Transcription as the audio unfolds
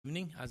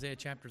Evening, Isaiah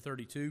chapter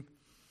 32,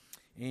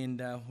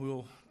 and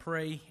we'll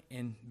pray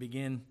and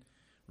begin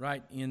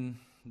right in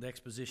the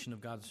exposition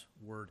of God's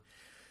Word.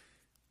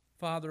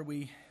 Father,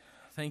 we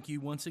thank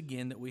you once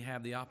again that we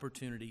have the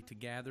opportunity to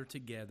gather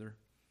together,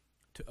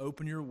 to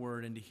open your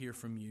Word and to hear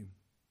from you.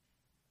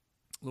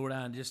 Lord,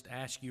 I just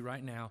ask you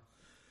right now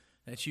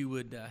that you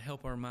would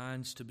help our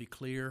minds to be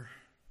clear,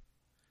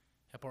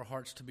 help our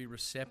hearts to be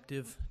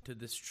receptive to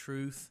this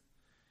truth,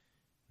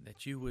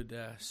 that you would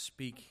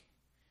speak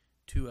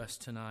to us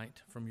tonight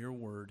from your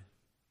word.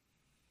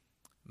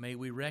 May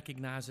we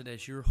recognize it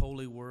as your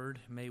holy word.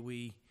 May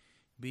we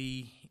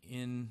be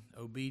in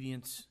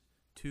obedience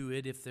to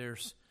it. If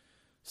there's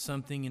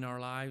something in our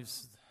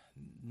lives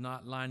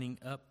not lining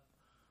up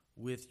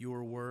with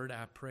your word,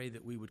 I pray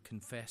that we would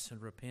confess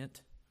and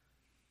repent.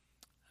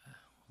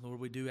 Lord,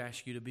 we do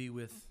ask you to be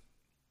with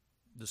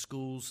the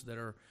schools that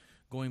are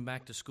going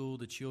back to school,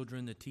 the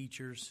children, the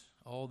teachers,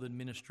 all the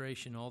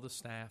administration, all the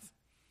staff.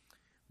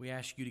 We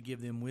ask you to give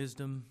them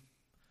wisdom.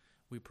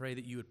 We pray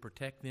that you would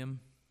protect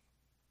them.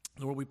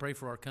 Lord, we pray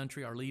for our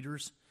country, our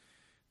leaders,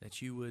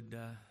 that you would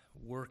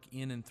work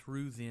in and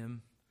through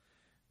them,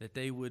 that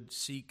they would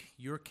seek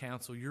your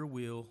counsel, your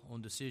will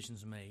on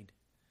decisions made.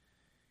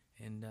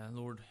 And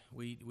Lord,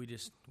 we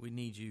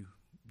need you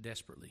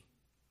desperately.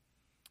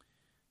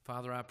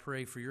 Father, I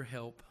pray for your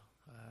help.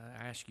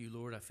 I ask you,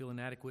 Lord, I feel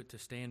inadequate to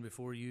stand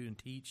before you and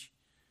teach.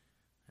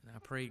 And I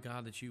pray,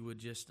 God, that you would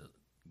just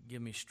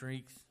give me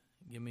strength,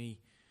 give me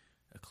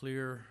a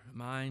clear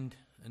mind,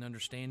 an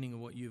understanding of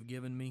what you have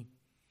given me,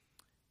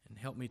 and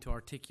help me to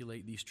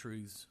articulate these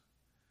truths.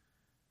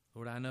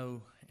 Lord, I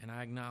know and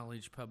I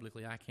acknowledge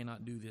publicly I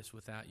cannot do this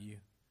without you.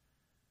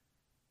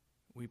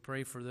 We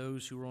pray for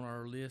those who are on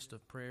our list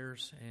of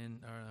prayers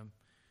and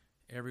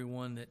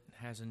everyone that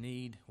has a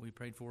need we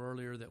prayed for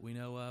earlier that we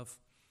know of.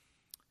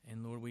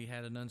 And Lord, we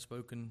had an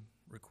unspoken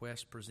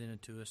request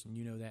presented to us, and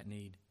you know that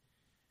need.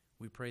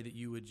 We pray that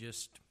you would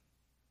just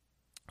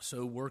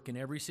so work in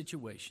every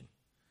situation.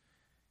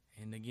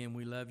 And again,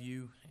 we love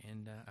you,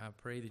 and I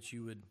pray that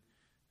you would,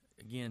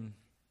 again,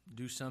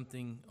 do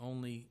something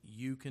only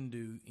you can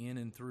do in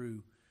and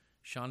through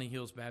Shawnee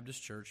Hills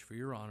Baptist Church for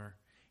your honor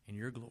and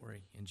your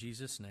glory. In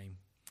Jesus' name,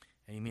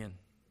 amen.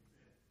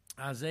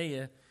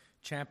 Isaiah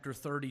chapter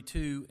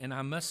 32, and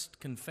I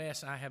must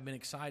confess I have been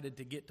excited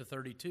to get to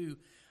 32.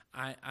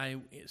 I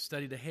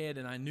studied ahead,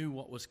 and I knew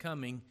what was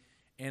coming,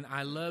 and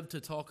I love to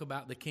talk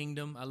about the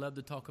kingdom. I love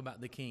to talk about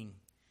the king.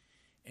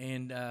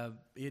 And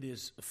it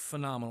is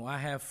phenomenal. I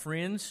have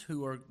friends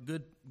who are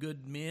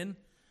good men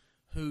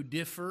who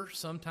differ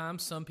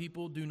sometimes. Some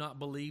people do not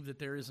believe that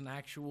there is an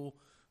actual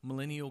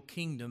millennial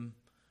kingdom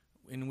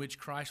in which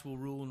Christ will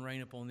rule and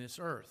reign upon this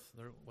earth.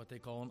 They're what they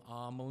call an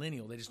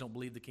amillennial. They just don't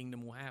believe the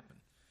kingdom will happen.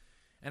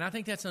 And I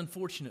think that's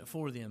unfortunate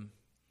for them.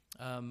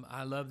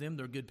 I love them.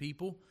 They're good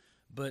people.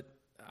 But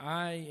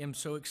I am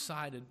so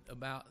excited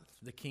about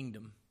the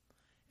kingdom.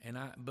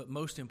 But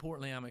most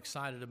importantly, I'm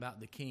excited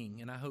about the king.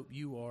 And I hope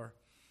you are.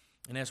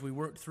 And as we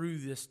work through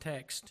this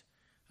text,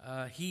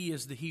 he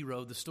is the hero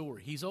of the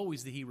story. He's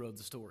always the hero of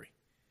the story.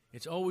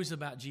 It's always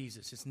about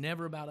Jesus. It's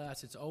never about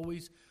us. It's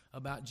always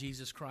about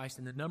Jesus Christ.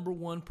 And the number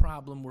one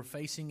problem we're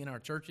facing in our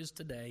churches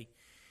today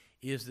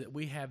is that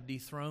we have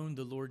dethroned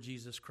the Lord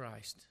Jesus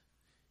Christ.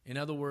 In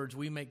other words,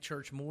 we make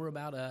church more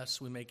about us.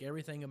 We make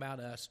everything about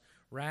us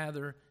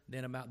rather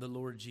than about the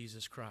Lord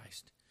Jesus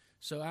Christ.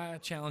 So I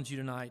challenge you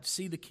tonight,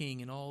 see the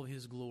King in all of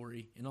his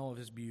glory, in all of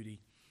his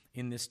beauty.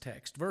 In this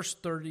text.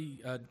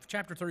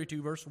 Chapter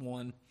 32, verse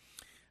 1.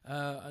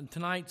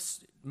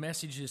 Tonight's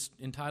message is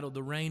entitled,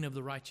 The Reign of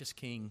the Righteous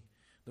King.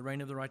 The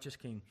Reign of the Righteous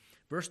King.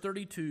 Chapter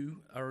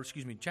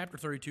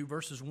 32,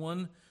 verses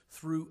 1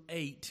 through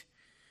 8.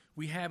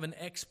 We have an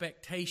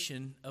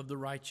expectation of the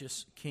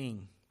righteous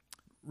king.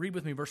 Read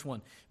with me verse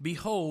 1.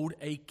 Behold,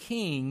 a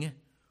king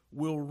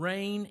will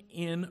reign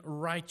in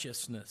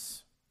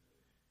righteousness,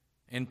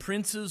 and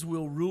princes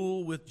will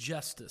rule with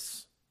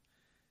justice.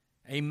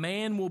 A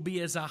man will be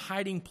as a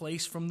hiding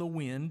place from the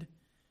wind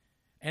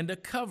and a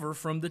cover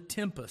from the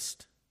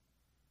tempest.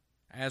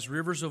 As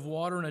rivers of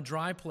water in a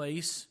dry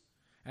place,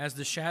 as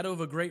the shadow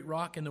of a great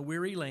rock in the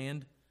weary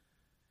land,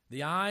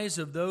 the eyes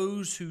of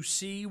those who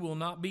see will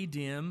not be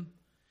dim,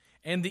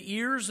 and the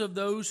ears of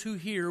those who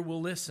hear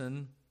will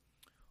listen.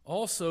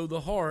 Also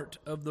the heart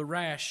of the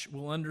rash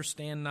will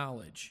understand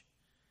knowledge,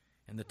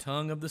 and the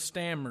tongue of the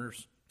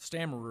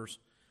stammerers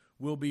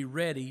will be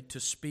ready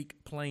to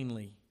speak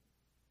plainly.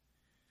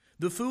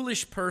 The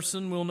foolish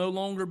person will no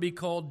longer be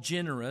called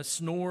generous,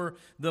 nor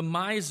the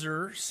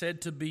miser said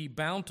to be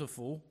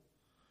bountiful.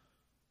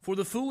 For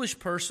the foolish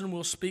person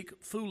will speak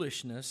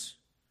foolishness,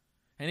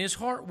 and his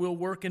heart will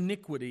work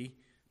iniquity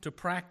to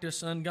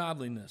practice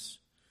ungodliness,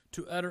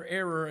 to utter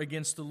error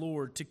against the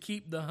Lord, to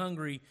keep the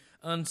hungry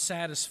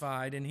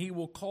unsatisfied, and he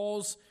will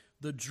cause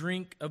the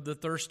drink of the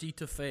thirsty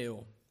to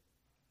fail.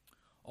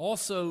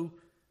 Also,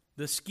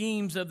 the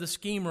schemes of the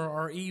schemer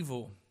are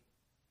evil.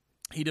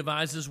 He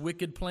devises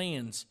wicked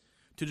plans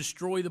to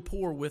destroy the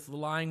poor with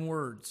lying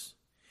words.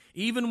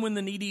 Even when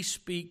the needy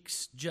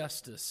speaks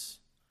justice,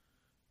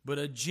 but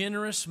a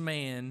generous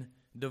man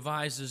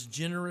devises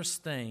generous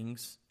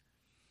things,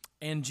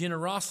 and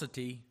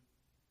generosity,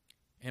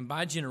 and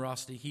by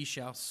generosity he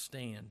shall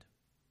stand.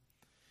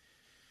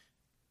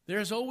 There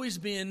has always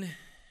been,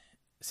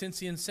 since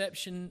the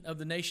inception of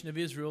the nation of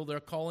Israel, they're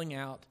calling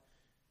out,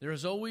 there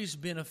has always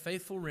been a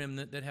faithful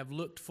remnant that have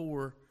looked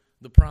for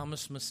the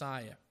promised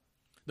Messiah.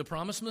 The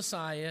promised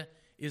Messiah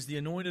is the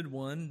anointed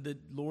one, the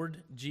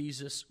Lord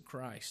Jesus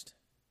Christ.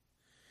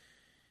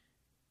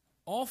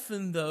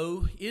 Often,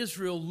 though,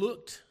 Israel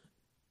looked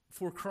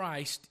for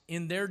Christ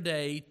in their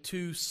day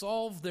to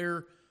solve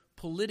their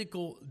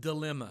political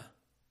dilemma.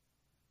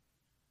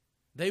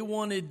 They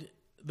wanted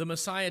the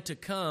Messiah to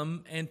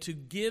come and to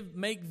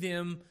make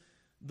them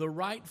the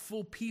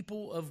rightful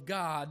people of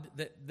God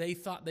that they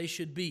thought they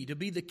should be, to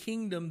be the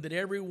kingdom that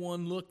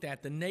everyone looked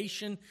at, the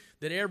nation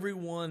that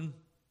everyone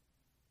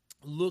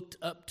looked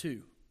up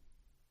to.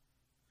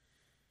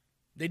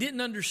 They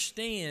didn't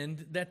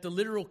understand that the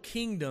literal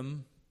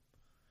kingdom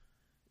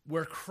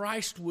where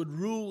Christ would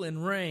rule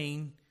and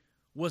reign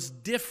was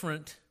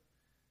different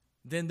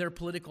than their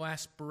political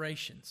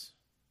aspirations.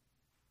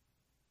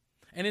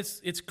 And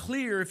it's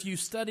clear if you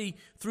study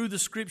through the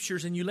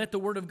Scriptures and you let the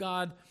Word of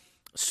God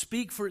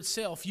speak for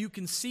itself, you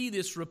can see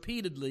this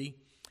repeatedly,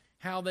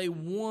 how they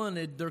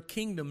wanted their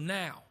kingdom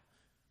now.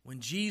 When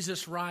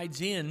Jesus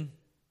rides in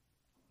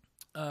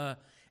and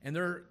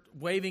they're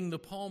waving the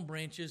palm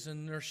branches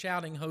and they're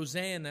shouting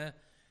Hosanna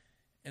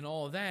and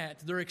all of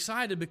that, they're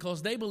excited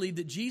because they believe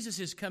that Jesus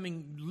is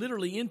coming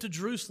literally into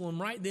Jerusalem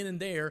right then and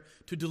there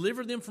to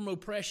deliver them from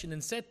oppression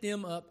and set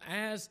them up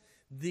as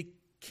the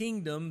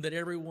kingdom that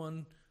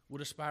everyone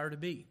would aspire to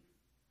be.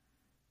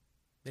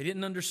 They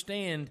didn't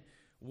understand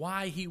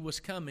why he was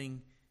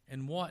coming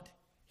and what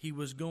he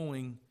was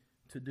going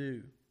to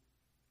do.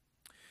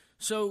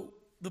 So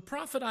the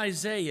prophet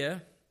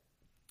Isaiah,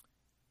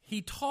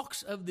 he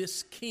talks of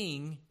this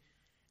king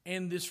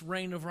and this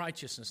reign of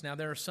righteousness. Now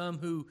there are some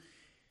who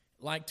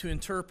like to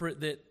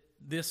interpret that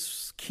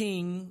this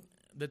king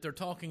that they're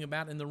talking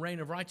about in the reign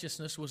of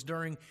righteousness was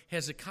during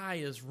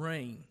Hezekiah's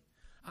reign.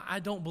 I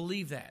don't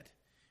believe that,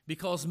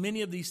 because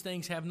many of these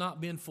things have not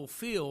been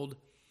fulfilled.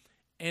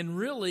 And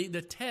really,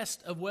 the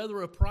test of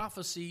whether a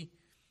prophecy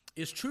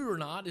is true or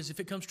not is if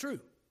it comes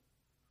true.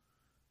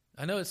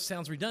 I know it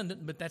sounds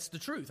redundant, but that's the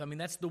truth. I mean,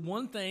 that's the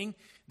one thing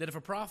that if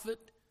a prophet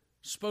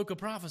spoke a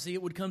prophecy,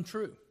 it would come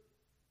true.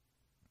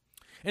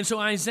 And so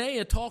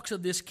Isaiah talks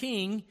of this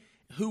king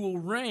who will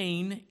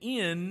reign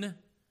in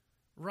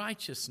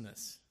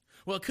righteousness.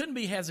 Well, it couldn't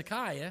be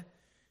Hezekiah,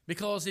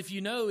 because if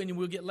you know, and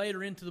we'll get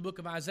later into the book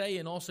of Isaiah,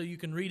 and also you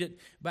can read it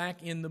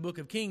back in the book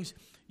of Kings,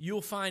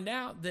 you'll find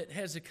out that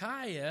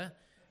Hezekiah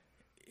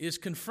is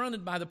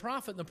confronted by the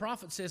prophet, and the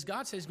prophet says,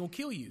 God says he's going to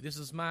kill you. This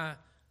is my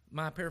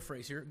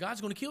paraphrase here. God's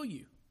going to kill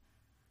you.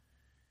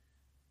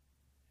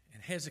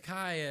 And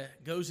Hezekiah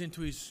goes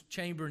into his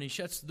chamber and he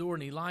shuts the door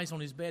and he lies on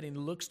his bed and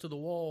he looks to the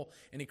wall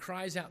and he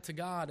cries out to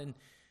God, and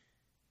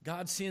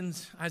God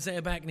sends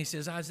Isaiah back and he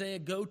says, Isaiah,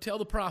 go tell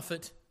the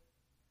prophet,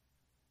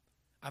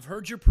 I've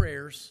heard your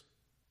prayers.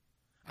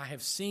 I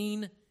have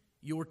seen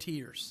your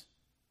tears.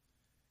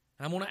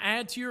 And I'm going to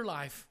add to your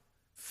life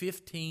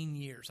 15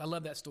 years. I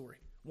love that story.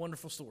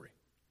 Wonderful story.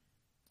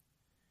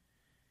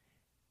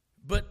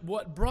 But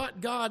what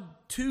brought God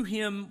to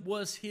him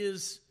was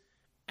his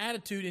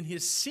attitude and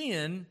his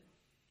sin.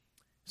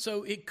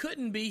 So it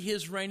couldn't be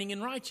his reigning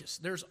in righteous.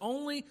 There's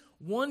only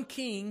one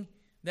king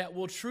that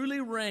will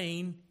truly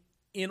reign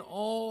in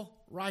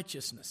all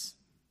righteousness.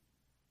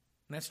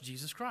 And that's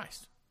Jesus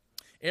Christ.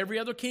 Every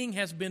other king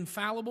has been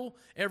fallible.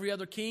 Every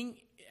other king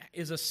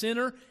is a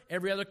sinner.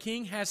 Every other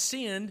king has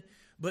sinned.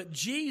 But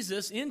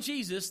in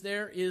Jesus,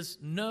 there is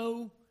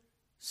no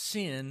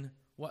sin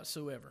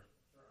whatsoever.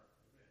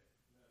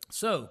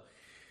 So,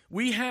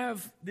 we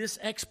have this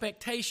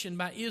expectation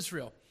by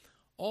Israel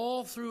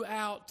all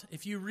throughout.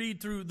 If you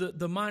read through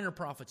the minor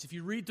prophets, if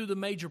you read through the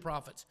major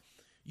prophets,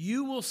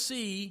 you will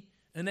see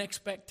an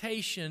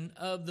expectation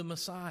of the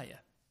Messiah.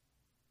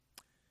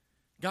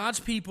 God's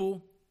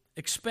people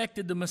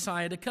expected the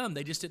Messiah to come.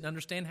 They just didn't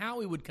understand how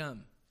he would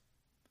come.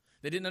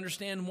 They didn't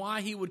understand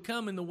why he would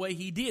come in the way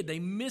he did. They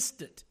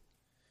missed it.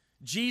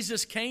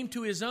 Jesus came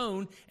to his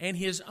own, and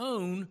his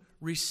own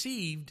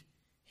received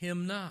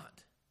him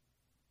not.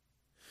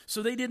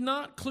 So they did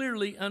not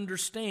clearly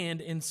understand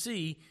and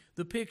see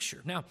the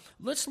picture. Now,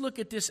 let's look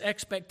at this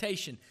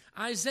expectation.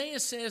 Isaiah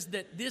says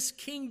that this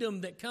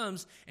kingdom that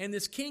comes and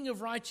this king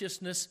of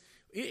righteousness,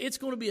 it's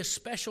going to be a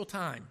special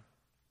time.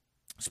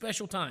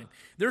 Special time.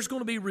 There's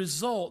going to be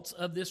results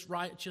of this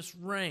righteous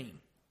reign.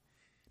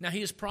 Now,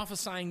 he is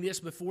prophesying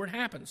this before it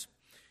happens.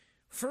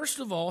 First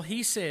of all,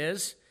 he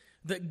says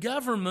that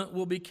government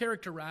will be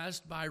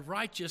characterized by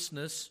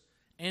righteousness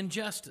and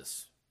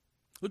justice.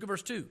 Look at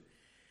verse 2.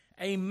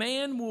 A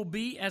man will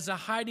be as a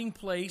hiding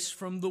place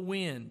from the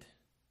wind.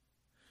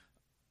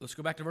 Let's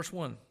go back to verse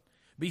 1.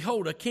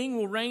 Behold, a king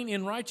will reign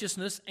in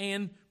righteousness,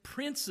 and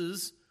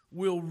princes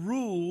will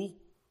rule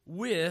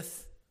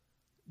with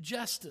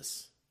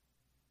justice.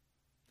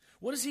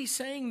 What is he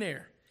saying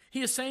there?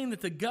 He is saying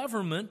that the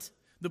government,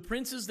 The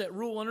princes that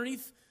rule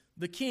underneath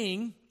the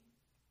king,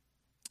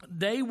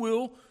 they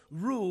will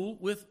rule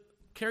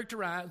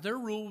their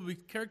rule will be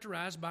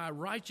characterized by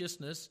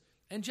righteousness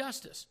and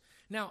justice.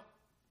 Now,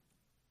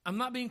 I'm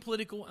not being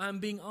political, I'm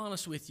being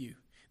honest with you.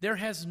 There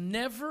has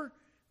never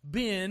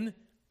been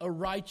a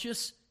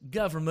righteous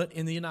government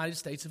in the United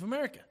States of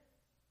America.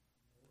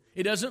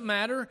 It doesn't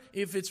matter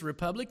if it's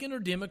Republican or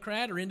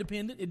Democrat or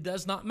independent. It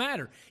does not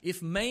matter.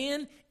 If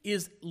man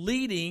is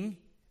leading,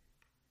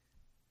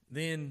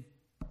 then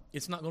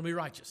it's not going to be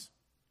righteous.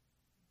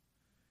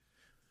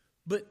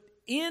 But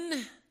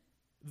in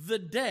the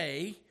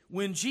day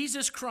when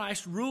Jesus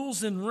Christ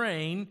rules and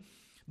reigns,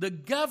 the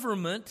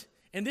government,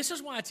 and this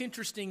is why it's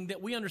interesting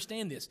that we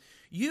understand this.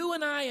 You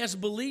and I as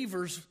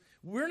believers,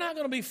 we're not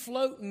going to be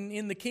floating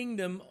in the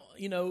kingdom,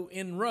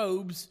 in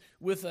robes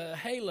with a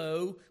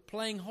halo,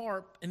 playing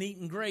harp and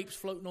eating grapes,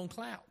 floating on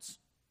clouds.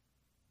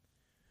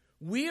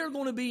 We are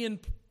going to be in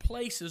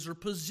places or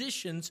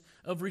positions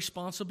of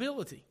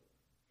responsibility.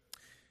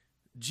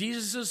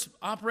 Jesus'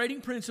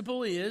 operating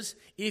principle is,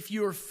 if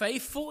you're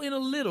faithful in a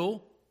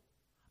little,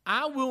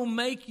 I will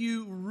make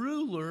you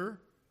ruler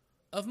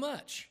of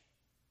much.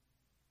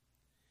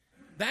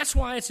 That's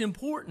why it's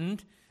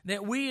important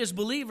that we as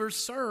believers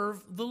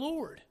serve the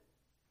Lord.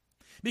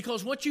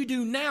 Because what you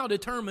do now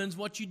determines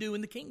what you do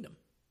in the kingdom.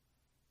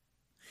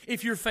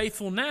 If you're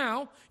faithful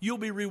now, you'll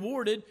be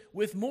rewarded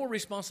with more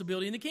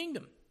responsibility in the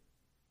kingdom.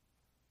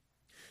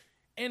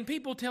 And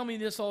people tell me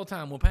this all the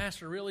time. Well,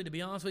 Pastor, really, to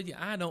be honest with you,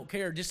 I don't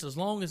care just as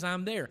long as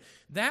I'm there.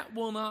 That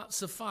will not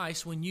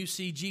suffice when you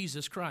see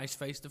Jesus Christ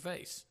face to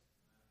face.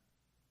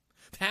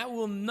 That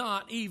will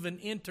not even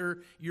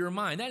enter your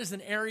mind. That is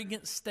an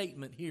arrogant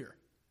statement here.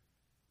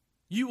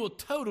 I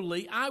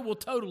will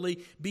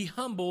totally be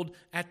humbled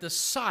at the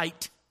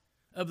sight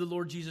of the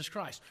Lord Jesus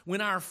Christ.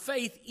 When our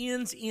faith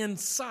ends in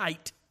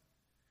sight,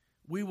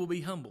 we will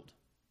be humbled.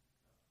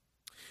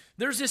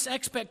 There's this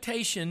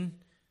expectation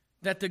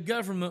that the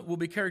government will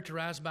be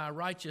characterized by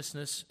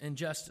righteousness and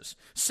justice.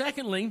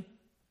 Secondly,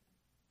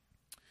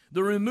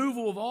 the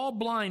removal of all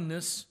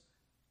blindness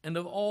and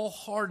of all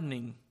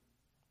hardening.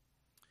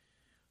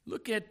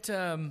 Look at,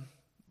 let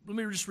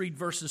me just read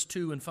verses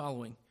 2 and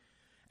following.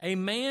 A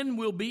man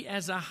will be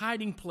as a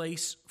hiding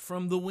place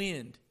from the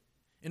wind.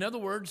 In other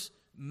words,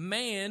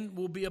 man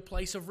will be a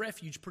place of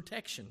refuge,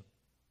 protection.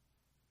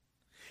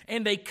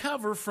 And a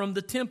cover from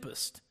the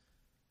tempest.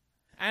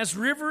 As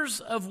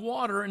rivers of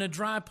water in a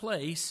dry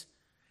place,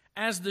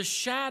 as the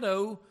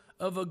shadow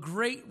of a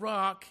great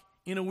rock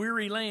in a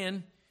weary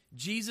land.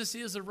 Jesus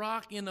is a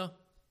rock in a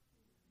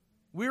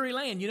weary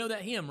land. You know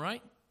that hymn,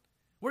 right?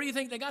 Where do you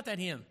think they got that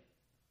hymn?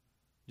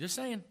 Just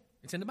saying.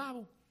 It's in the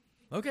Bible.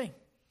 Okay.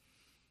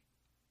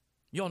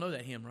 You all know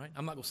that hymn, right?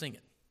 I'm not going to sing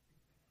it.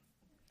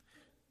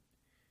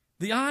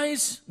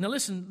 Now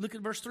listen, look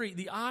at verse 3.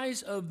 The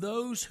eyes of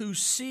those who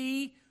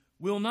see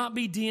will not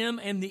be dim,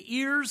 and the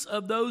ears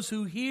of those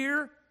who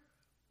hear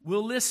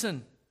will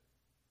listen.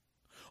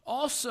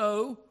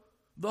 Also,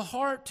 the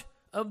heart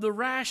of the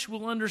rash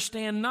will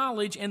understand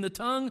knowledge, and the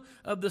tongue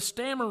of the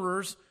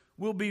stammerers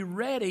will be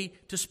ready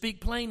to speak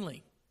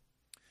plainly.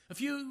 A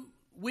few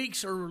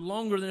weeks or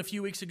longer than a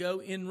few weeks ago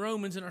in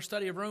Romans, in our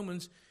study of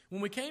Romans,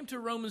 when we came to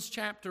Romans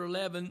chapter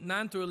 11,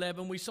 9 through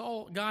 11, we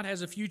saw God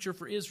has a future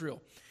for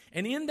Israel.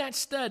 And in that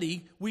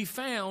study, we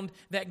found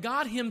that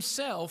God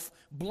himself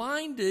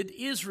blinded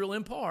Israel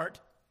in part,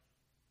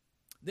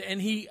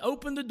 and he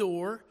opened the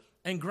door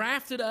and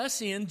grafted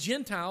us in,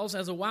 Gentiles,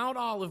 as a wild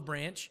olive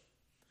branch,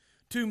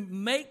 to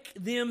make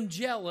them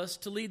jealous,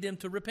 to lead them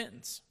to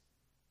repentance.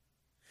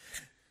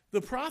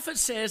 The prophet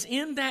says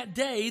in that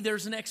day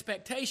there's an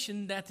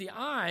expectation that the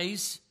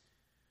eyes,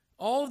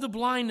 all of the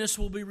blindness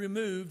will be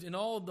removed and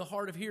all of the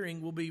hard of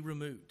hearing will be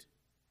removed.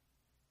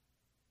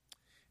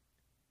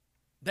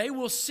 They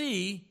will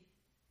see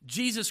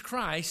Jesus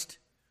Christ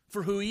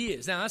for who he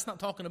is. Now, that's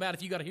not talking about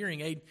if you got a hearing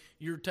aid,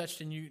 you're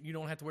touched and you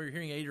don't have to wear your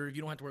hearing aid, or if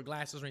you don't have to wear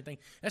glasses or anything.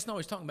 That's not what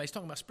he's talking about. He's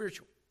talking about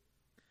spiritual.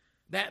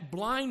 That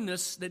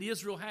blindness that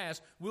Israel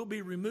has will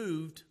be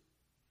removed,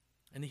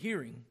 and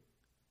the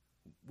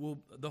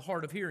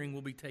hard of hearing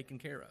will be taken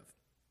care of.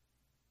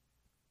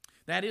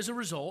 That is a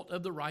result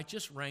of the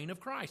righteous reign of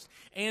Christ.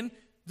 And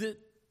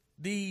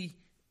the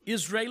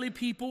Israeli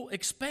people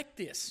expect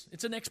this.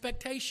 It's an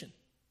expectation.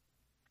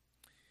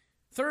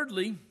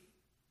 Thirdly,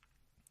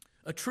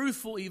 a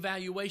truthful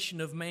evaluation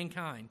of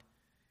mankind.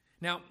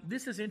 Now,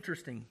 this is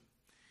interesting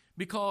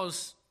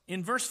because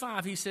in verse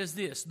 5 he says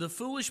this, the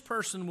foolish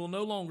person will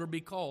no longer be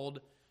called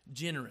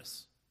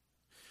generous.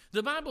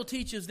 The Bible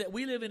teaches that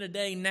we live in a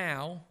day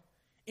now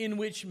in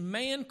which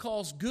man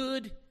calls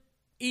good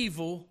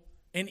evil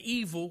and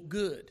evil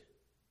good.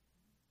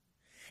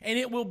 And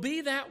it will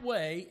be that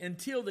way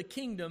until the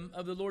kingdom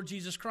of the Lord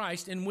Jesus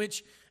Christ, in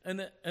which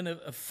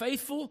a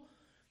faithful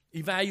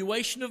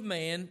evaluation of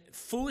man,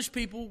 foolish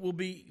people will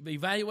be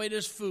evaluated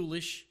as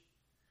foolish,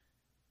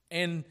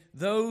 and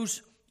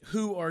those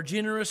who are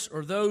generous,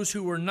 or those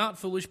who are not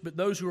foolish, but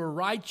those who are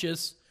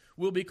righteous,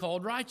 will be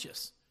called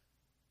righteous.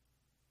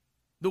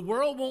 The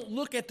world won't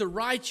look at the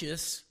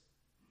righteous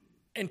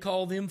and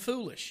call them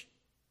foolish.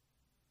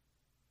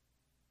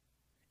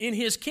 In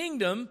His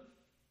kingdom,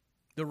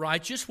 the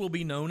righteous will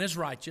be known as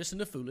righteous, and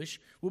the foolish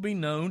will be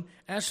known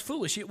as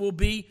foolish. It will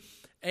be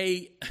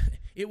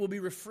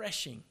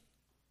refreshing.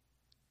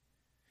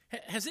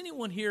 Has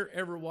anyone here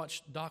ever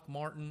watched Doc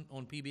Martin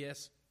on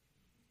PBS?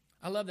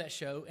 I love that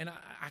show, and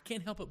I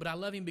can't help it, but I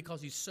love him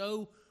because he's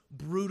so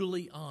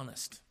brutally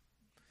honest.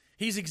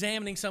 He's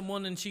examining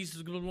someone, and she's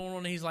going on,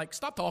 and he's like,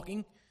 "Stop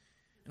talking."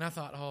 And I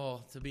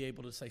thought, to be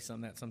able to say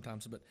some of that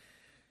sometimes. But,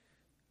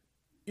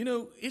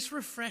 it's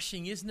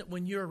refreshing, isn't it,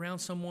 when you're around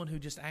someone who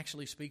just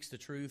actually speaks the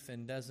truth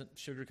and doesn't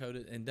sugarcoat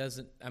it and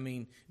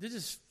they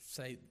just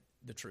say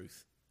the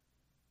truth.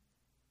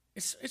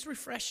 It's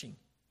refreshing.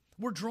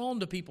 We're drawn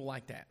to people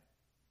like that.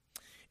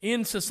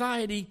 In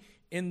society,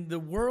 in the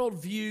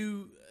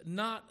worldview,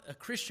 not a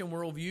Christian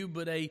worldview,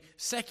 but a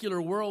secular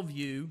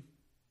worldview,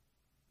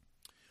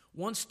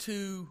 wants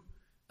to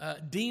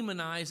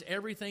demonize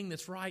everything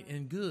that's right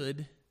and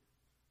good,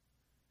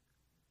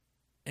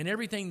 and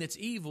everything that's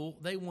evil,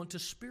 they want to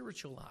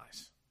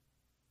spiritualize.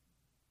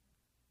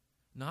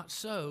 Not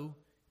so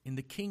in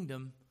the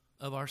kingdom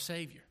of our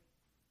Savior.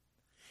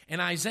 And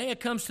Isaiah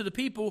comes to the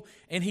people,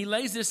 and he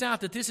lays this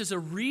out, that this is a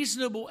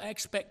reasonable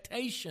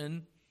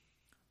expectation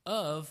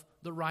of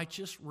the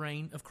righteous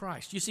reign of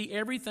Christ. You see,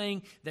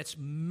 everything that's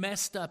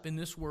messed up in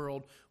this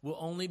world will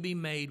only be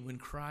made when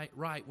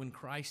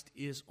Christ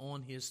is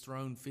on His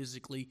throne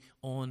physically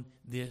on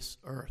this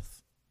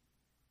earth.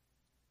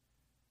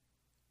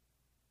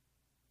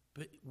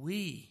 But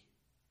we,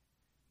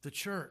 the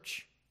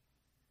church,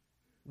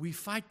 we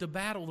fight the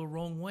battle the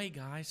wrong way,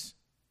 guys.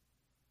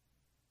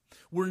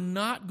 We're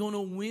not going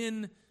to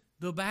win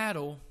the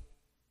battle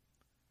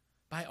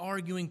by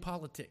arguing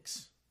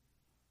politics.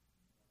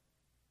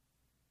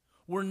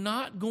 We're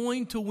not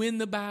going to win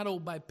the battle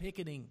by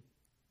picketing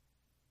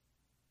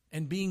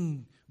and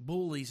being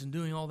bullies and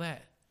doing all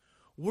that.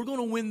 We're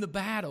going to win the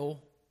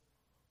battle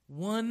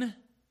one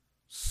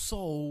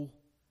soul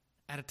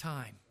at a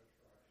time.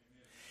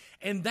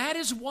 And that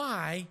is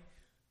why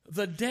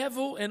the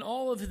devil and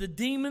all of the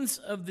demons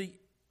of the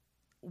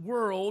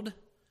world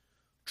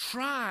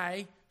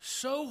try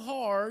so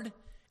hard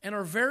and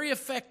are very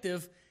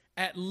effective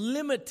at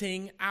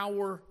limiting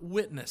our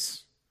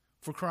witness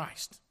for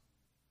Christ.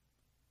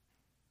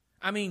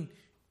 The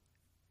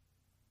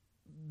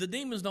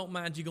demons don't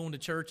mind you going to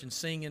church and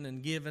singing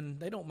and giving.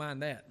 They don't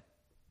mind that.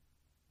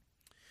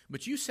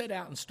 But you set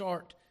out and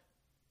start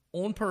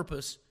on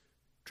purpose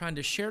trying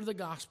to share the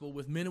gospel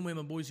with men and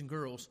women, boys and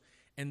girls,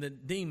 and the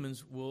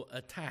demons will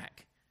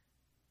attack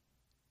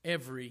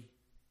every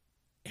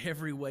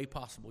way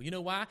possible. You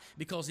know why?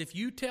 Because if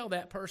you tell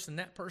that person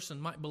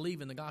might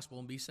believe in the gospel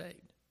and be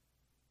saved.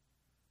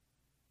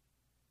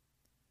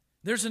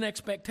 There's an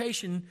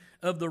expectation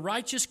of the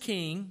righteous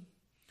king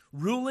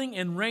ruling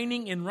and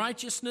reigning in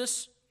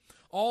righteousness.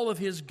 All of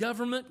his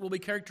government will be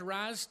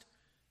characterized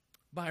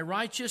by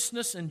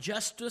righteousness and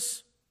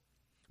justice.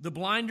 The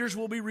blinders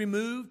will be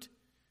removed.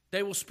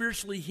 They will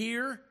spiritually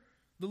hear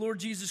the Lord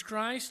Jesus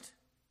Christ.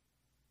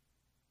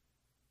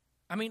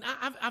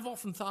 I've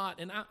often thought,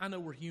 and I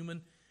know we're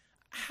human,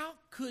 how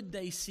could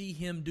they see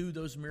Him do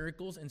those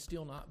miracles and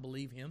still not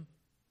believe Him?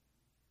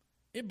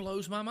 It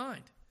blows my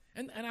mind.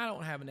 And I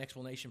don't have an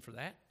explanation for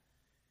that.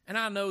 And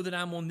I know that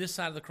I'm on this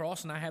side of the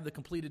cross and I have the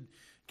completed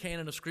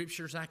canon of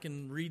Scriptures. I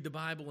can read the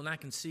Bible and I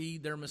can see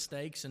their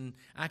mistakes and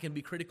I can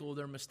be critical of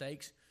their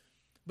mistakes.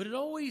 But it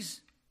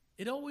always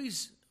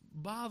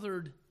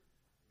bothered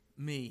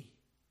me.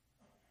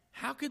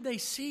 How could they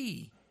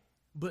see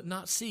but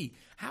not see?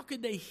 How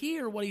could they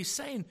hear what He's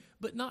saying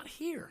but not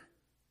hear?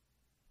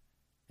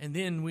 And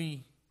then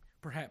we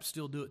perhaps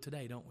still do it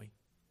today, don't we?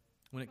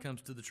 When it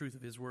comes to the truth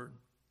of His Word.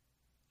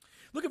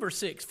 Look at verse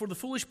 6. For the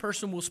foolish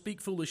person will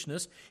speak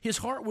foolishness. His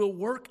heart will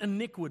work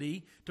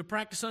iniquity, to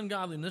practice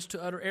ungodliness,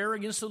 to utter error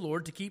against the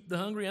Lord, to keep the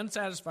hungry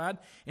unsatisfied,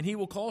 and he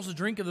will cause the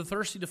drink of the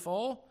thirsty to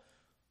fall.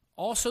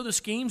 Also the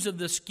schemes of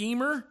the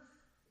schemer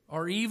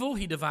are evil.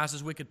 He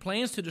devises wicked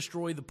plans to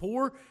destroy the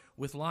poor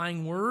with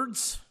lying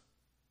words.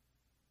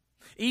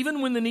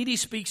 Even when the needy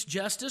speaks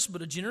justice,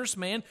 but a generous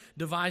man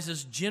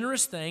devises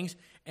generous things,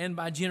 and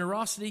by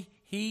generosity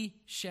he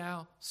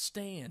shall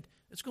stand.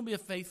 It's going to be a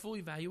faithful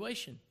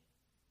evaluation.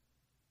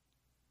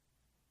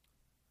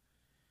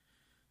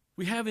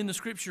 We have in the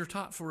Scripture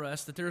taught for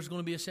us that there's going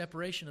to be a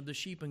separation of the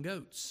sheep and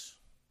goats.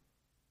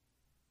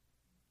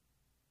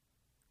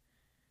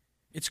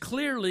 It's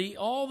clearly,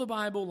 all the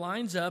Bible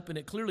lines up and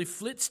it clearly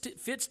fits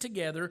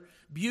together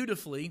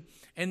beautifully.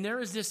 And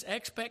there is this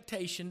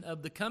expectation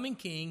of the coming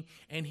king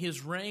and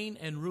his reign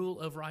and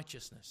rule of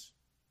righteousness.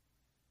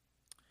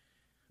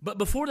 But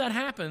before that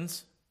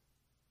happens,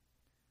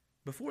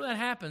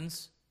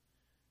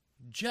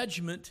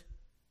 judgment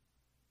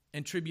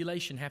and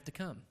tribulation have to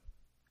come.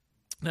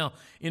 Now,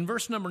 in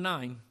verse number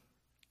 9,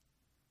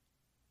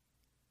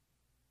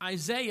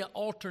 Isaiah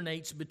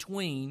alternates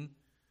between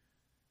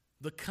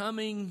the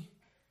coming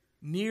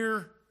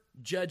near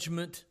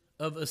judgment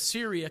of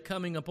Assyria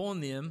coming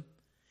upon them,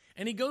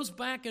 and he goes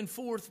back and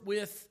forth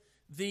with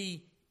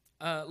the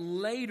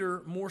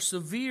later, more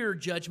severe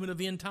judgment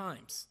of end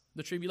times,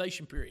 the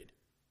tribulation period.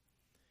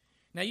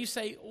 Now you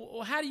say,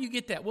 well, how do you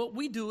get that? Well,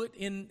 we do it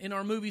in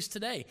our movies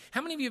today.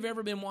 How many of you have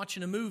ever been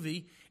watching a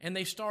movie and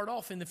they start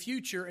off in the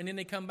future and then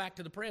they come back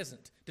to the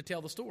present to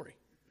tell the story?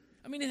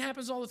 I mean, it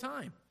happens all the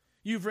time.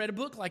 You've read a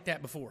book like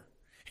that before.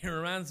 It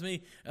reminds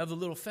me of the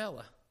little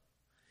fella.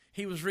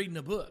 He was reading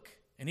a book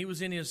and he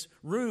was in his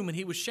room and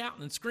he was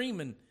shouting and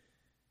screaming.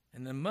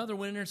 And the mother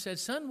went in there and said,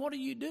 son, what are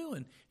you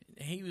doing?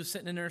 And he was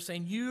sitting in there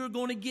saying, you're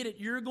going to get it.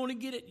 You're going to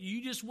get it.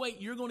 You just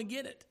wait. You're going to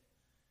get it.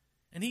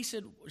 And she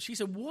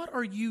said, what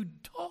are you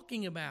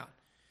talking about?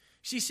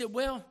 She said,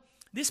 well,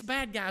 this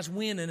bad guy's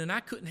winning and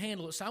I couldn't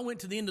handle it. So I went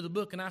to the end of the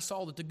book and I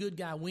saw that the good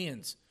guy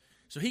wins.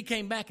 So he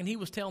came back and he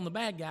was telling the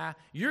bad guy,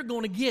 you're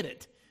going to get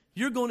it.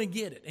 You're going to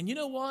get it. And you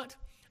know what?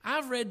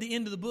 I've read the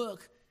end of the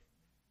book.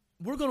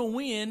 We're going to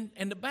win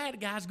and the bad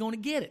guy's going to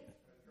get it.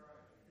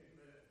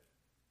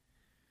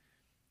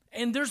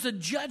 And there's a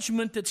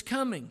judgment that's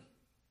coming.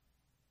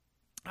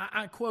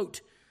 I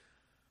quote,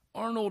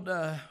 Arnold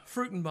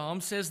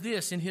Fruchtenbaum says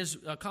this in his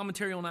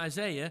commentary on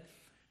Isaiah,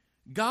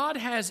 God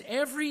has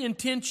every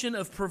intention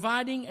of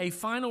providing a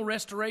final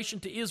restoration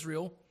to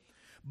Israel,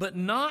 but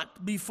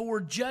not before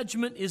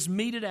judgment is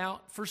meted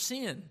out for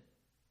sin.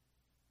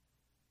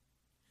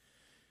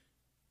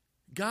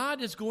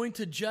 God is going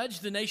to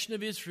judge the nation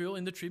of Israel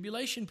in the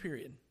tribulation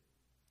period.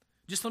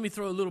 Just let me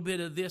throw a little bit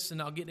of this,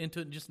 and I'll get into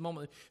it in just a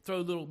moment. Throw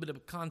a little bit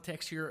of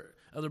context here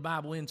of the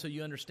Bible in so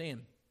you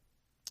understand.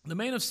 The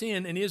man of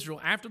sin in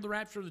Israel, after the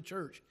rapture of the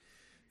church,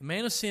 the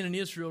man of sin in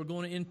Israel are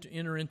going to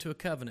enter into a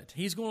covenant.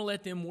 He's going to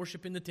let them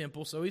worship in the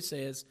temple, so he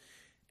says,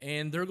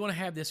 and they're going to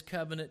have this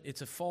covenant.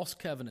 It's a false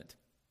covenant.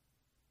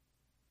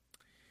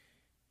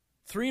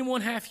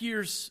 3.5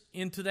 years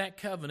into that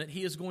covenant,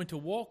 he is going to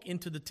walk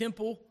into the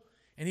temple,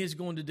 and he is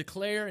going to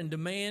declare and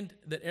demand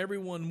that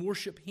everyone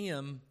worship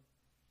him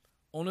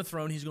on a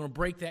throne. He's going to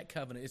break that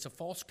covenant. It's a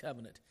false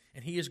covenant,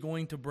 and he is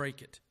going to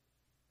break it.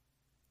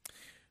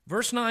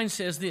 Verse 9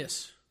 says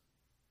this,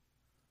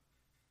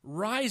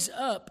 rise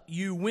up,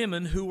 you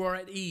women who are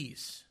at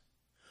ease.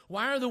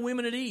 Why are the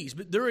women at ease?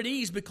 But they're at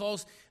ease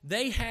because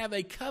they have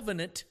a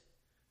covenant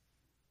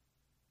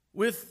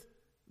with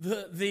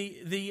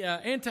the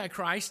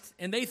Antichrist,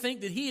 and they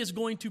think that he is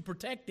going to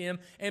protect them.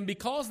 And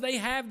because they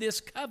have this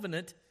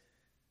covenant,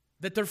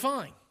 that they're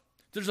fine.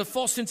 There's a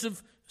false sense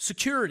of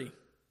security.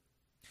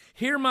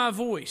 Hear my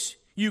voice,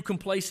 you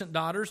complacent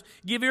daughters.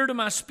 Give ear to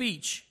my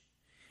speech.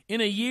 In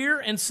a year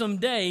and some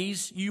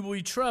days you will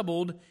be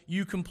troubled,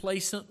 you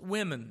complacent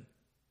women.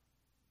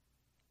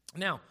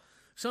 Now,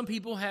 some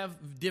people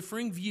have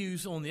differing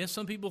views on this.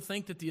 Some people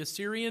think that the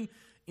Assyrian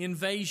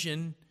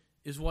invasion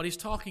is what he's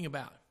talking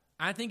about.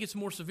 I think it's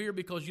more severe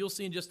because you'll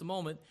see in just a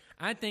moment.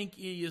 I think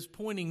he is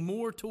pointing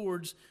more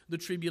towards the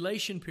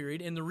tribulation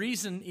period. And the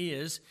reason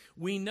is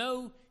we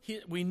know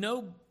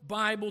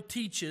Bible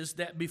teaches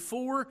that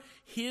before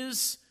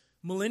his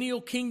millennial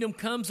kingdom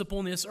comes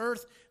upon this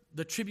earth,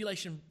 the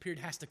tribulation period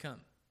has to come.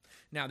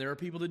 Now, there are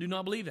people that do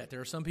not believe that. There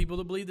are some people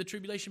that believe the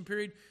tribulation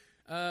period,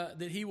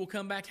 that he will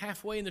come back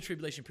halfway in the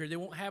tribulation period. They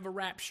won't have a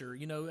rapture,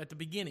 at the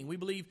beginning. We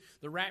believe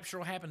the rapture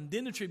will happen,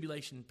 then the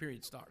tribulation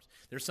period starts.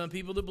 There's some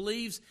people that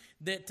believes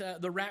that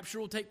the rapture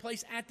will take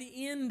place at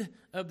the end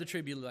of the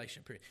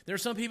tribulation period. There are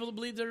some people that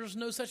believe there's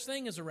no such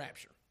thing as a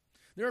rapture.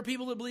 There are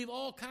people that believe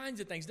all kinds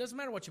of things. It doesn't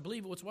matter what you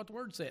believe, it's what the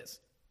Word says.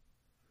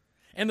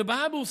 And the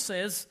Bible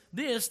says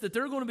this, that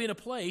they're going to be in a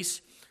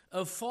place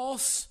of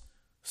false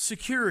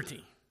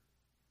security.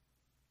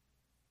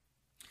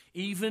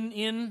 Even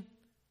in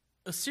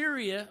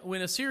Assyria,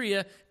 when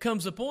Assyria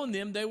comes upon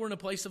them, they were in a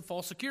place of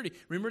false security.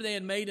 Remember, they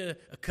had made a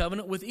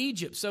covenant with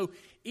Egypt. So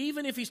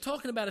even if he's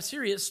talking about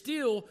Assyria, it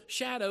still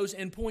shadows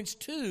and points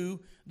to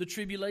the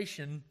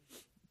tribulation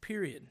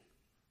period.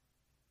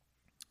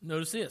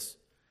 Notice this.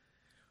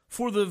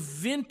 For the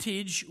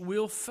vintage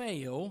will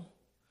fail,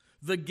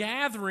 the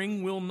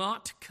gathering will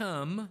not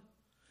come.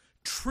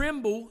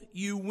 Tremble,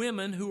 you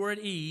women who are at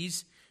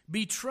ease.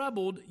 Be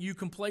troubled, you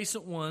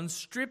complacent ones.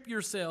 Strip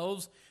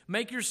yourselves,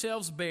 make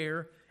yourselves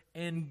bare,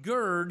 and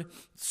gird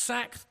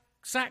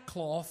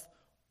sackcloth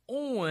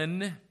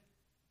on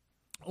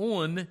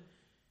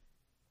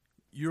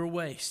your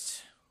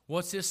waist.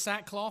 What's this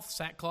sackcloth?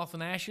 Sackcloth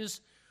and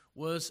ashes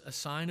was a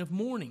sign of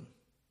mourning.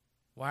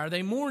 Why are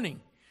they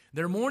mourning?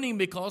 They're mourning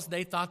because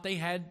they thought they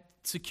had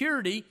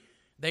security.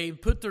 They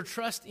put their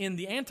trust in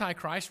the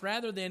Antichrist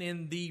rather than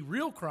in the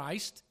real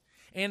Christ.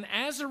 And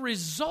as a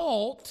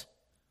result,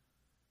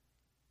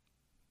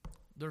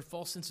 their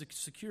false sense of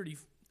security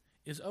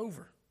is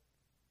over.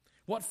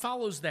 What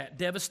follows that?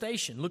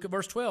 Devastation. Look at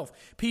verse 12.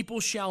 People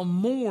shall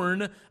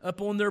mourn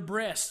upon their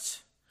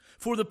breasts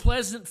for the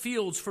pleasant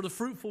fields, for the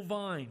fruitful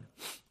vine.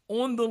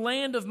 On the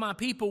land of my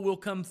people will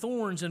come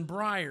thorns and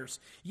briars.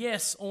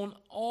 Yes, on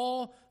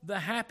all the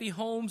happy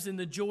homes in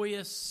the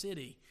joyous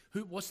city.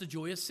 What's the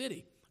joyous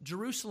city?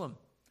 Jerusalem.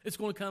 It's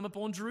going to come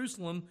upon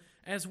Jerusalem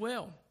as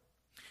well.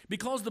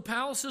 Because the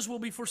palaces will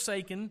be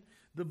forsaken,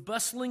 the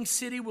bustling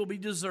city will be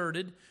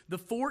deserted, the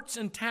forts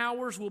and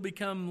towers will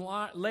become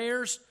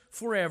lairs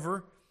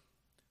forever,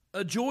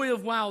 a joy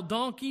of wild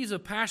donkeys, a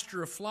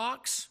pasture of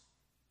flocks.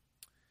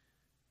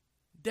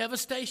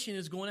 devastation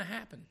is going to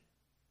happen.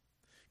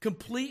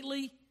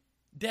 Completely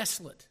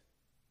desolate.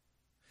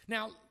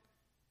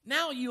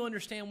 Now you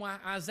understand why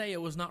Isaiah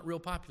was not real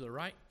popular,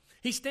 right?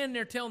 He's standing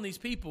there telling these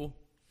people,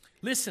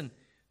 listen,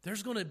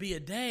 there's going to be a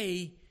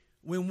day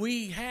when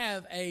we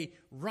have a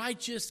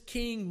righteous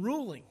king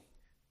ruling.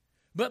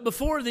 But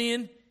before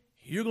then,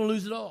 you're going to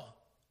lose it all.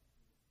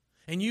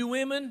 And you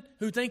women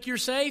who think you're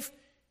safe,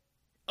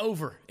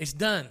 over. It's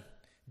done.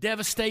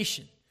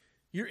 Devastation.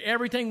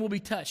 Everything will be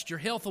touched. Your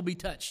health will be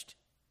touched.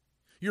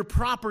 Your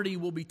property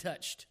will be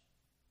touched.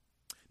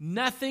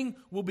 Nothing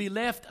will be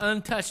left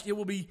untouched. It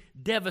will be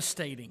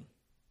devastating.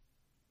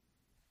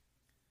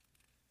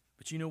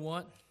 But you know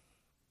what?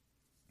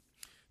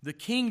 The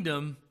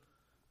kingdom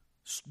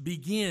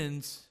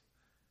begins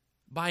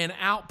by an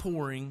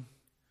outpouring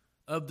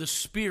of the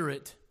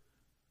Spirit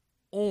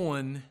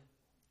on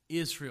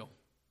Israel.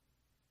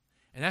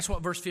 And that's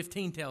what verse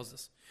 15 tells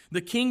us.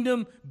 The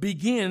kingdom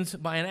begins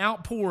by an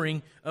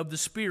outpouring of the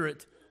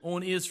Spirit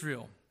on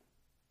Israel.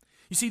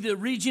 You see, the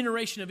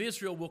regeneration of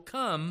Israel will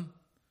come,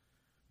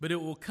 but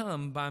it will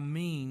come by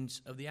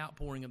means of the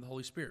outpouring of the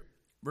Holy Spirit.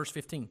 Verse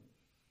 15.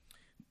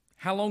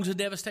 How long is the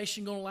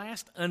devastation going to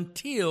last?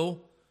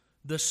 Until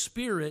the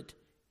Spirit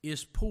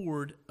is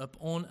poured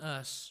upon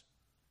us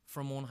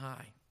from on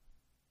high.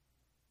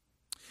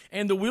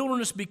 And the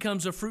wilderness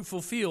becomes a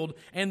fruitful field,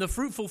 and the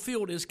fruitful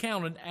field is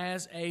counted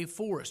as a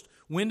forest.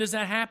 When does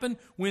that happen?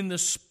 When the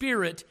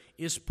Spirit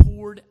is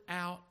poured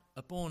out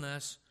upon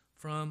us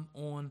from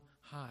on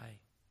high.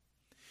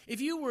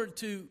 If you were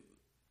to,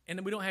 and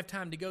we don't have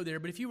time to go there,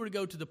 but if you were to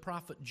go to the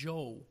prophet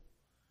Joel,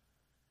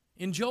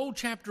 in Joel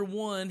chapter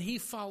 1, he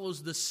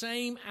follows the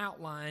same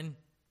outline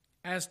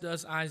as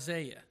does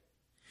Isaiah.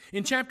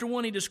 In chapter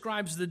 1, he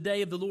describes the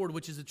day of the Lord,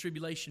 which is the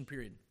tribulation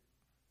period.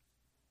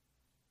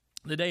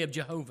 The day of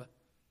Jehovah,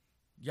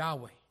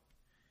 Yahweh.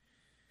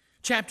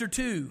 Chapter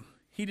 2,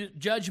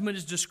 judgment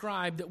is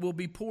described that will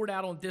be poured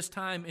out on this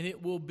time, and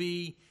it will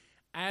be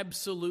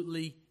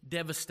absolutely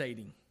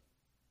devastating.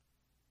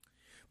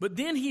 But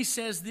then he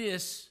says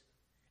this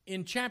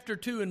in chapter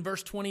 2 and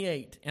verse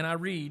 28, and I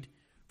read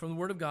from the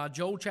Word of God,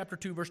 Joel chapter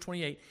 2, verse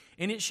 28,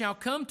 "And it shall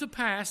come to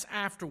pass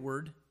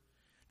afterward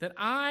that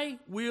I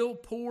will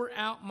pour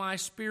out my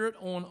Spirit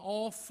on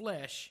all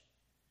flesh."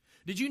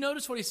 Did you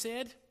notice what he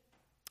said?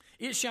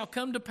 It shall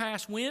come to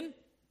pass when?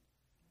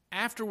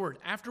 Afterward.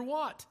 After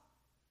what?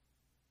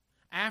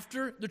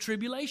 After the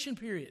tribulation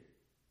period.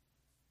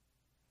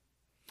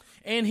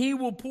 "And he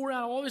will pour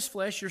out all his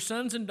flesh. Your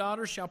sons and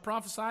daughters shall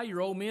prophesy. Your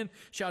old men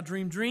shall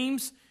dream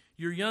dreams.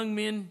 Your young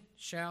men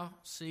shall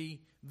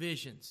see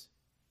visions."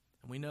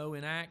 And we know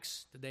in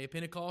Acts, the day of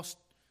Pentecost,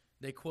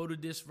 they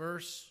quoted this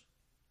verse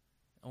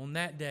on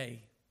that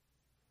day.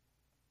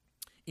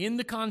 In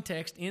the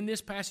context, in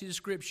this passage of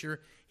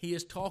Scripture, he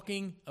is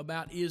talking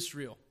about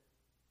Israel.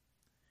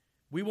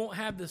 We won't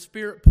have the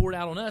Spirit poured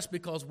out on us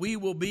because we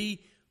will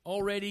be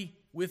already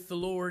with the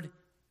Lord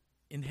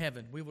in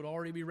heaven. We would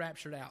already be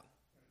raptured out.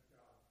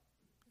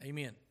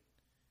 Amen.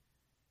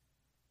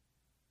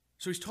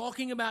 So he's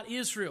talking about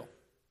Israel.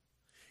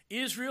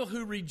 Israel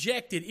who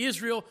rejected,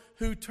 Israel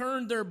who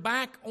turned their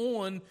back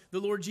on the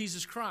Lord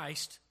Jesus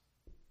Christ.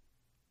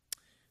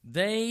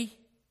 They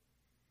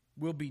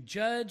will be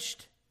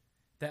judged.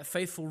 That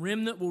faithful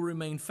remnant will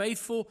remain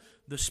faithful.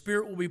 The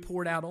Spirit will be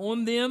poured out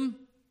on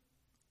them,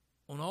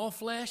 on all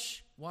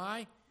flesh.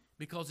 Why?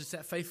 Because it's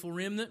that faithful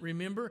remnant.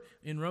 Remember,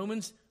 in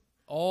Romans,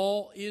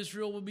 all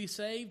Israel will be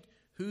saved.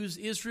 Who's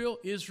Israel?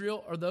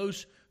 Israel are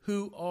those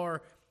who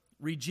are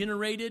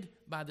regenerated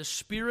by the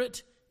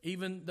Spirit.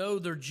 Even though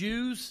they're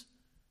Jews,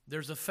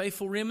 there's a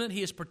faithful remnant.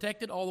 He is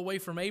protected all the way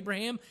from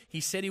Abraham.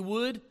 He said he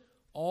would,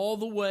 all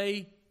the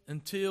way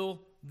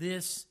until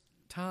this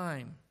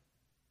time.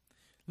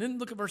 Then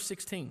look at verse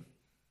 16.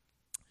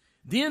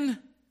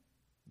 "Then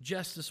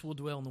justice will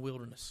dwell in the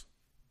wilderness,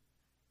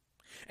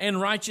 and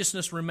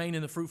righteousness remain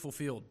in the fruitful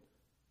field.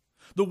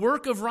 The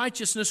work of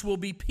righteousness will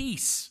be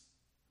peace,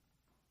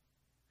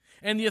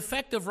 and the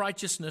effect of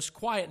righteousness,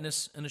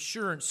 quietness and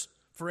assurance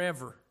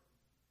forever.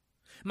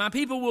 My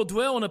people will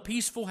dwell in a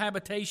peaceful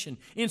habitation,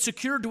 in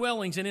secure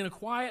dwellings, and in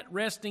quiet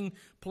resting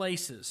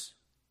places.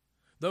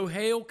 Though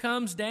hail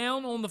comes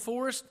down on the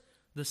forest,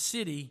 the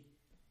city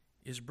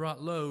is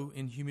brought low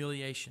in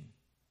humiliation.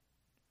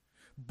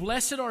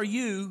 Blessed are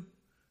you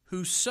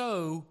who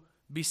sow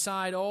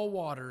beside all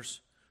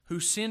waters,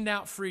 who send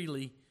out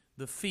freely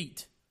the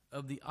feet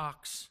of the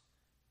ox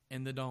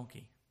and the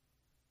donkey."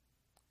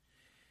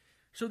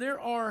 So there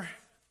are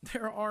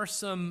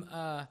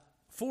some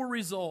 4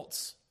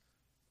 results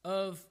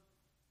of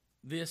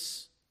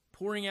this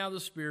pouring out of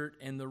the Spirit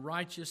and the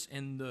righteous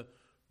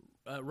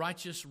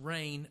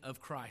reign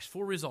of Christ.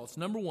 4 results.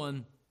 Number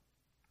 1,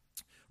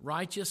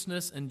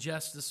 righteousness and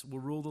justice will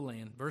rule the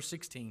land. Verse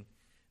 16,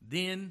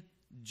 "Then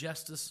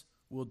justice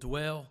will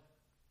dwell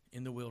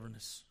in the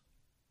wilderness."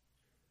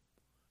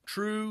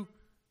 True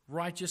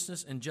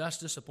righteousness and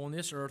justice upon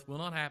this earth will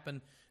not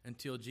happen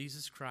until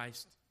Jesus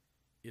Christ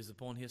is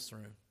upon his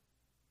throne.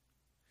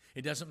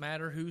 It doesn't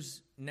matter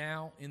who's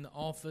now in the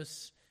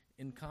office,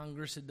 in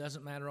Congress. It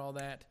doesn't matter all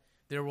that.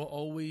 There will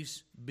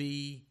always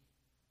be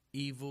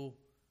evil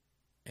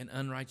and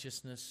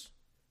unrighteousness.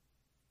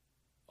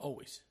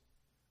 Always.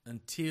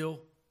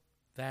 Until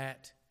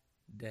that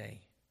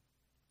day.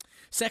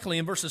 Secondly,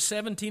 in verses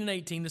 17 and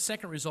 18, the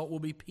second result will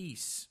be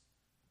peace.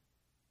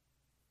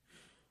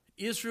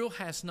 Israel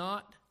has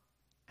not,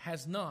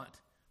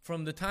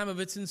 from the time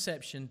of its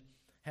inception,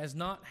 has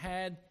not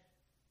had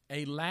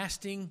a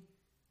lasting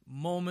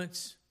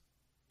moment's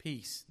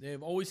peace. They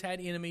have always had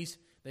enemies.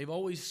 They've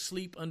always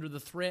sleep under the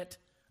threat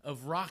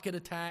of rocket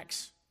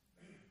attacks,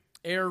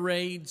 air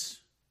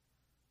raids,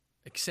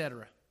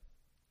 etc.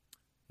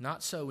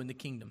 Not so in the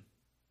kingdom.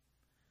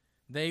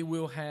 They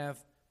will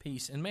have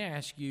peace. And may I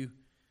ask you,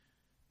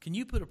 can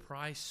you put a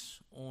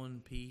price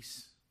on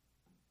peace?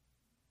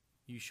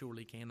 You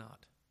surely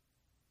cannot.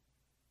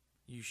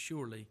 You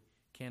surely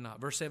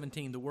cannot. Verse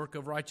 17, the work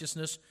of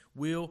righteousness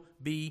will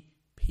be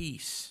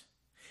peace.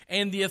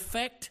 And the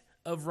effect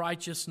of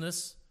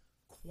righteousness,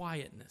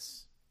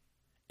 quietness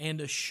and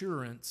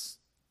assurance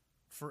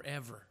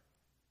forever.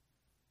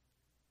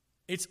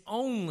 It's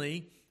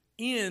only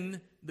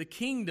in the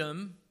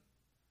kingdom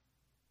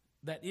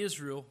that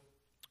Israel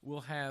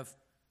will have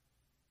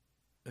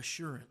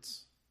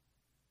assurance,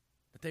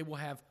 that they will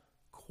have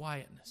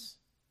quietness.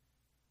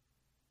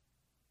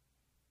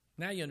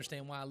 Now you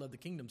understand why I love the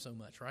kingdom so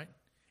much, right?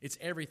 It's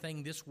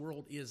everything this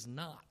world is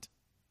not.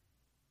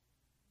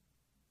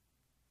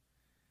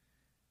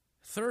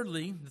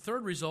 Thirdly, the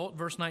third result,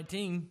 verse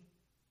 19,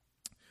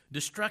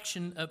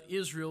 destruction of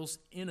Israel's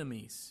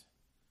enemies.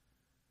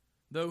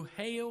 Though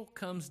hail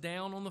comes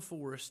down on the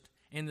forest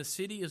and the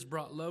city is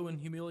brought low in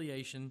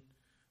humiliation,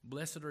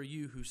 blessed are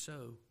you who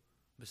sow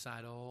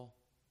beside all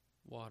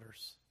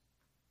waters.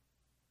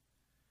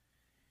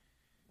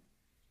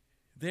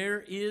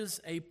 There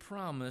is a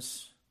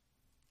promise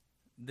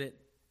that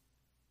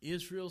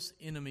Israel's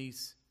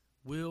enemies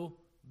will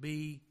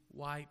be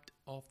wiped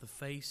off the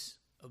face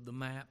of the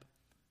map,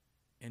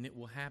 and it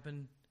will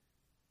happen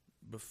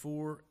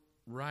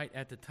right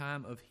at the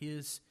time of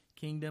his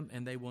kingdom,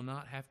 and they will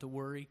not have to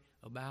worry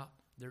about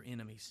their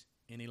enemies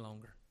any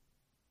longer.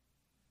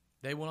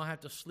 They will not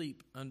have to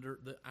sleep under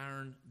the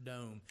iron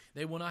dome.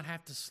 They will not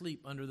have to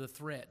sleep under the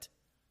threat.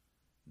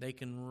 They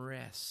can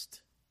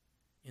rest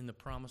in the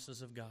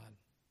promises of God.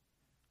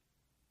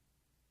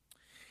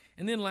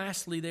 And then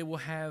lastly, they will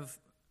have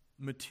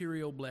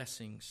material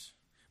blessings.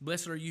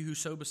 Blessed are you who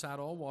sow beside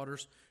all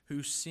waters,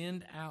 who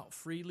send out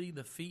freely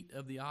the feet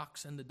of the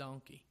ox and the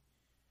donkey.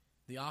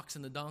 The ox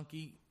and the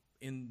donkey,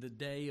 in the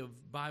day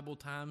of Bible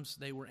times,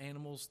 they were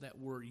animals that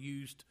were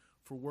used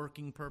for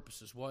working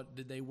purposes. What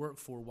did they work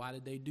for? Why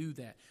did they do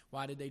that?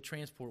 Why did they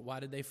transport? Why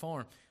did they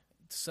farm?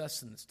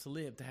 Sustenance, to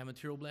live, to have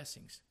material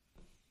blessings.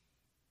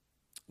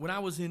 When I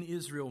was in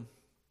Israel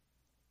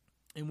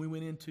and we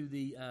went into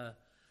the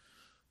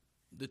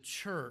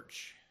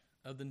church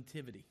of the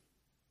Nativity,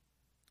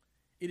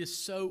 it is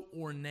so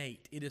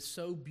ornate. It is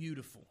so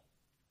beautiful.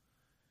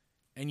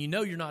 And you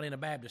know you're not in a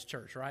Baptist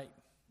church, right?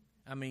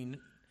 I mean,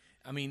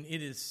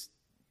 it is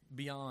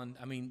beyond,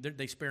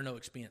 they spare no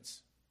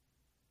expense.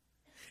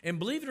 And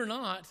believe it or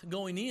not,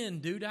 going in,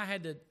 dude, I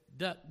had to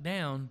duck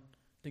down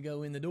to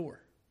go in the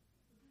door.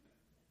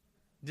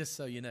 Just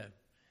so you know.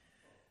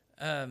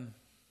 And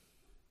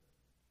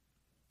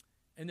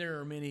there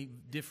are many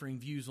differing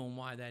views on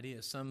why that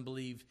is. Some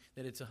believe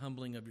that it's a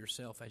humbling of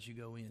yourself as you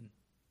go in.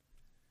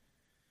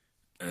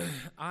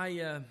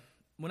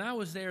 When I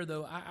was there,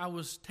 though, I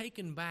was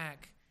taken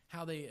back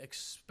how they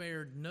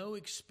spared no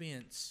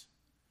expense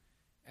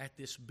at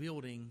this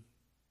building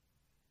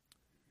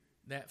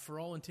that for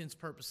all intents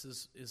and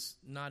purposes is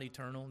not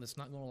eternal, that's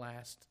not going to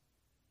last,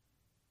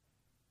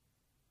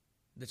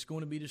 that's going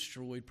to be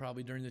destroyed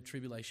probably during the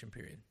tribulation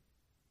period.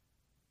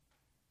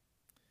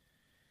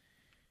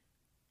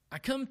 I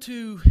come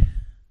to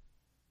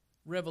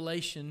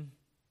Revelation,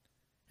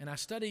 and I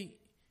study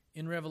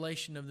in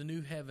Revelation of the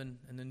new heaven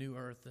and the new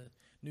earth, the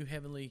new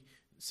heavenly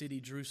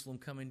city, Jerusalem,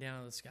 coming down out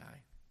of the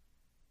sky.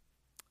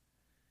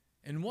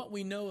 And what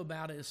we know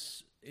about it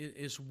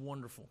is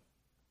wonderful.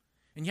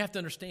 And you have to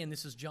understand,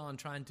 this is John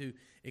trying to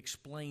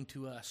explain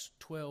to us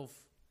 12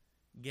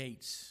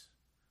 gates,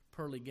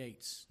 pearly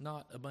gates,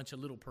 not a bunch of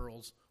little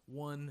pearls,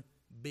 one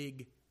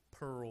big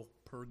pearl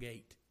per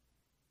gate.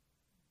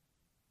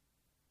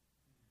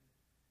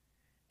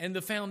 And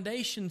the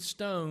foundation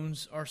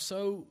stones are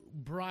so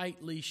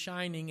brightly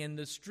shining, and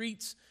the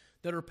streets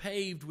that are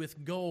paved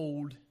with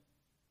gold.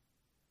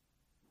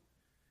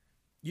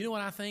 You know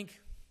what I think?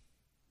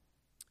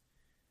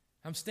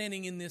 I'm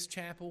standing in this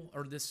chapel,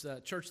 or this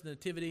Church of the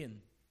Nativity,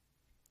 and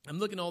I'm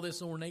looking at all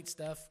this ornate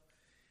stuff,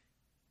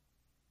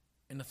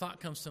 and the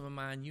thought comes to my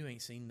mind, you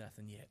ain't seen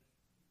nothing yet.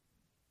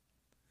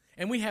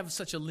 And we have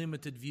such a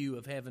limited view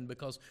of heaven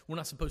because we're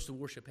not supposed to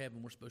worship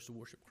heaven, we're supposed to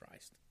worship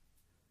Christ.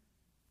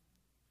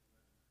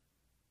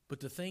 But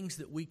the things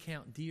that we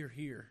count dear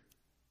here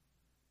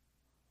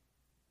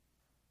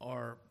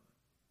are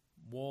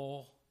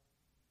wall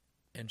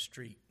and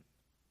street.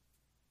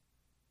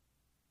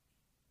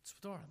 That's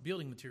what they are,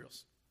 building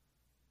materials.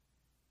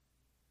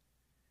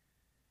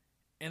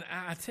 And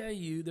I tell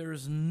you, there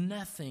is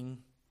nothing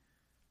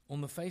on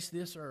the face of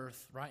this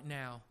earth right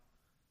now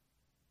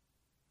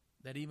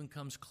that even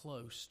comes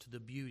close to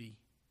the beauty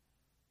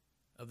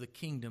of the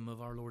kingdom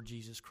of our Lord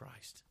Jesus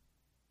Christ.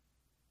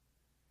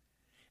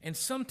 And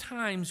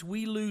sometimes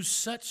we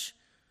lose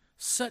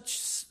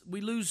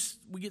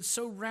we get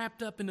so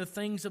wrapped up in the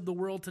things of the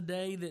world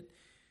today that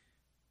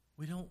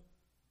we don't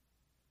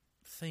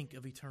think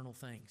of eternal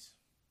things.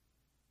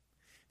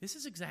 This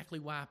is exactly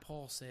why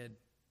Paul said,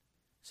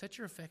 set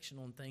your affection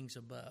on things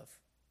above,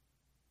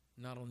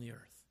 not on the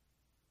earth.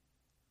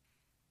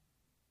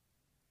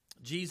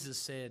 Jesus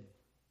said,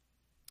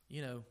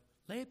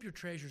 lay up your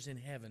treasures in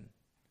heaven,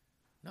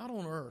 not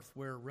on earth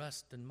where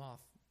rust and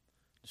moth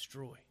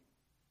destroy.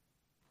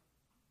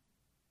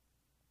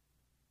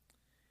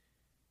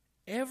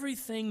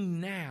 Everything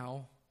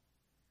now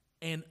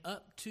and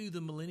up to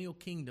the millennial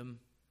kingdom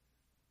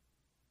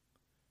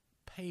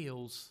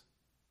pales,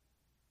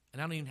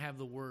 and I don't even have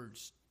the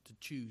words to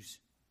choose,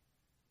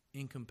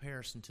 in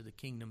comparison to the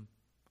kingdom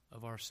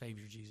of our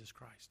Savior Jesus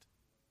Christ.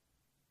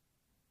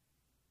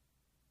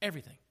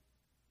 Everything.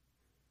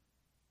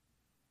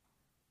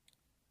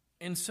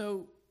 And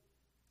so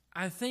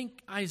I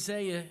think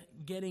Isaiah,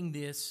 getting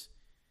this,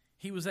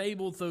 he was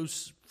able,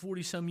 those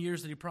 40-some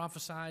years that he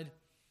prophesied,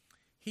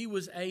 he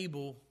was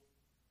able,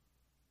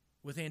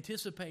 with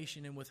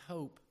anticipation and with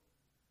hope,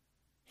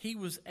 he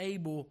was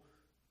able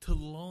to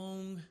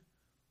long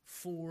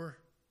for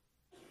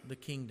the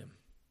kingdom.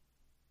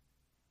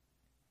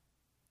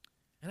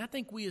 And I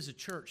think we as a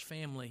church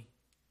family,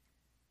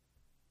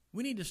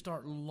 we need to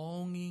start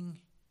longing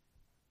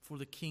for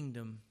the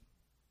kingdom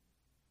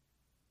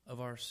of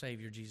our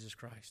Savior Jesus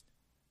Christ.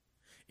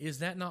 Is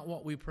that not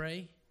what we pray?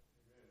 Amen.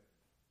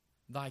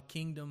 Thy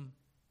kingdom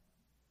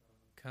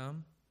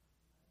come.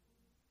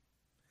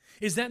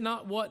 Is that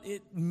not what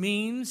it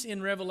means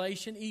in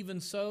Revelation? Even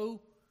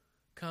so,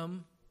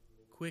 come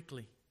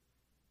quickly.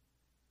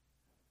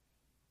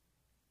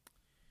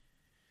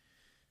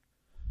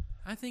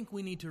 I think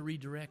we need to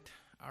redirect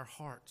our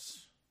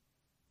hearts.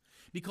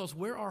 Because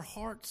where our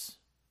hearts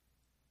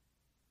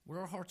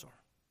are,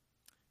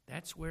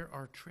 that's where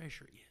our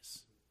treasure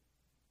is.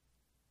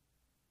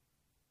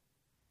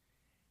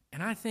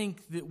 And I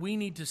think that we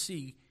need to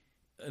see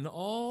in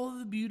all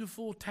the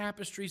beautiful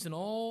tapestries and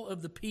all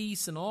of the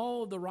peace and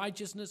all of the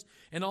righteousness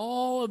and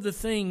all of the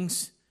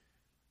things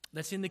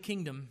that's in the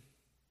kingdom,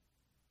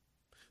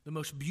 the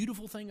most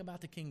beautiful thing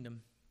about the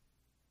kingdom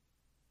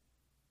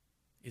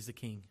is the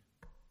king.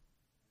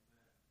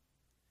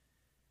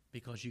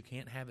 Because you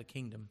can't have a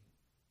kingdom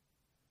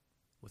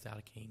without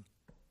a king.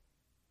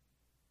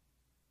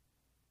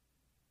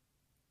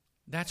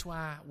 That's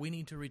why we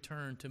need to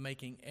return to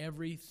making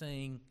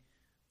everything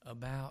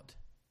about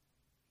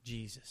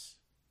Jesus.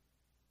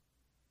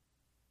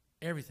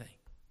 Everything.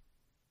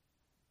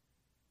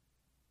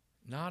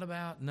 Not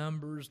about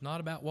numbers, not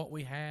about what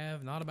we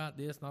have, not about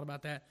this, not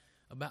about that,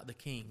 about the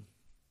King,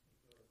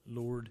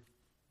 Lord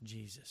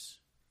Jesus,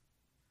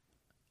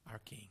 our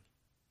King.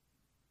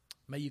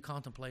 May you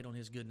contemplate on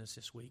His goodness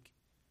this week.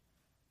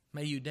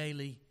 May you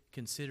daily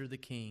consider the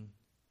King,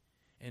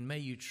 and may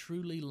you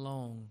truly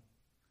long,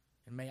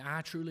 and may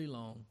I truly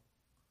long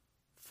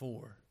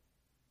for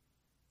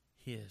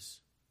His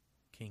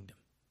kingdom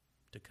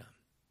to come.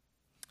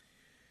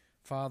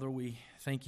 Father, we thank you.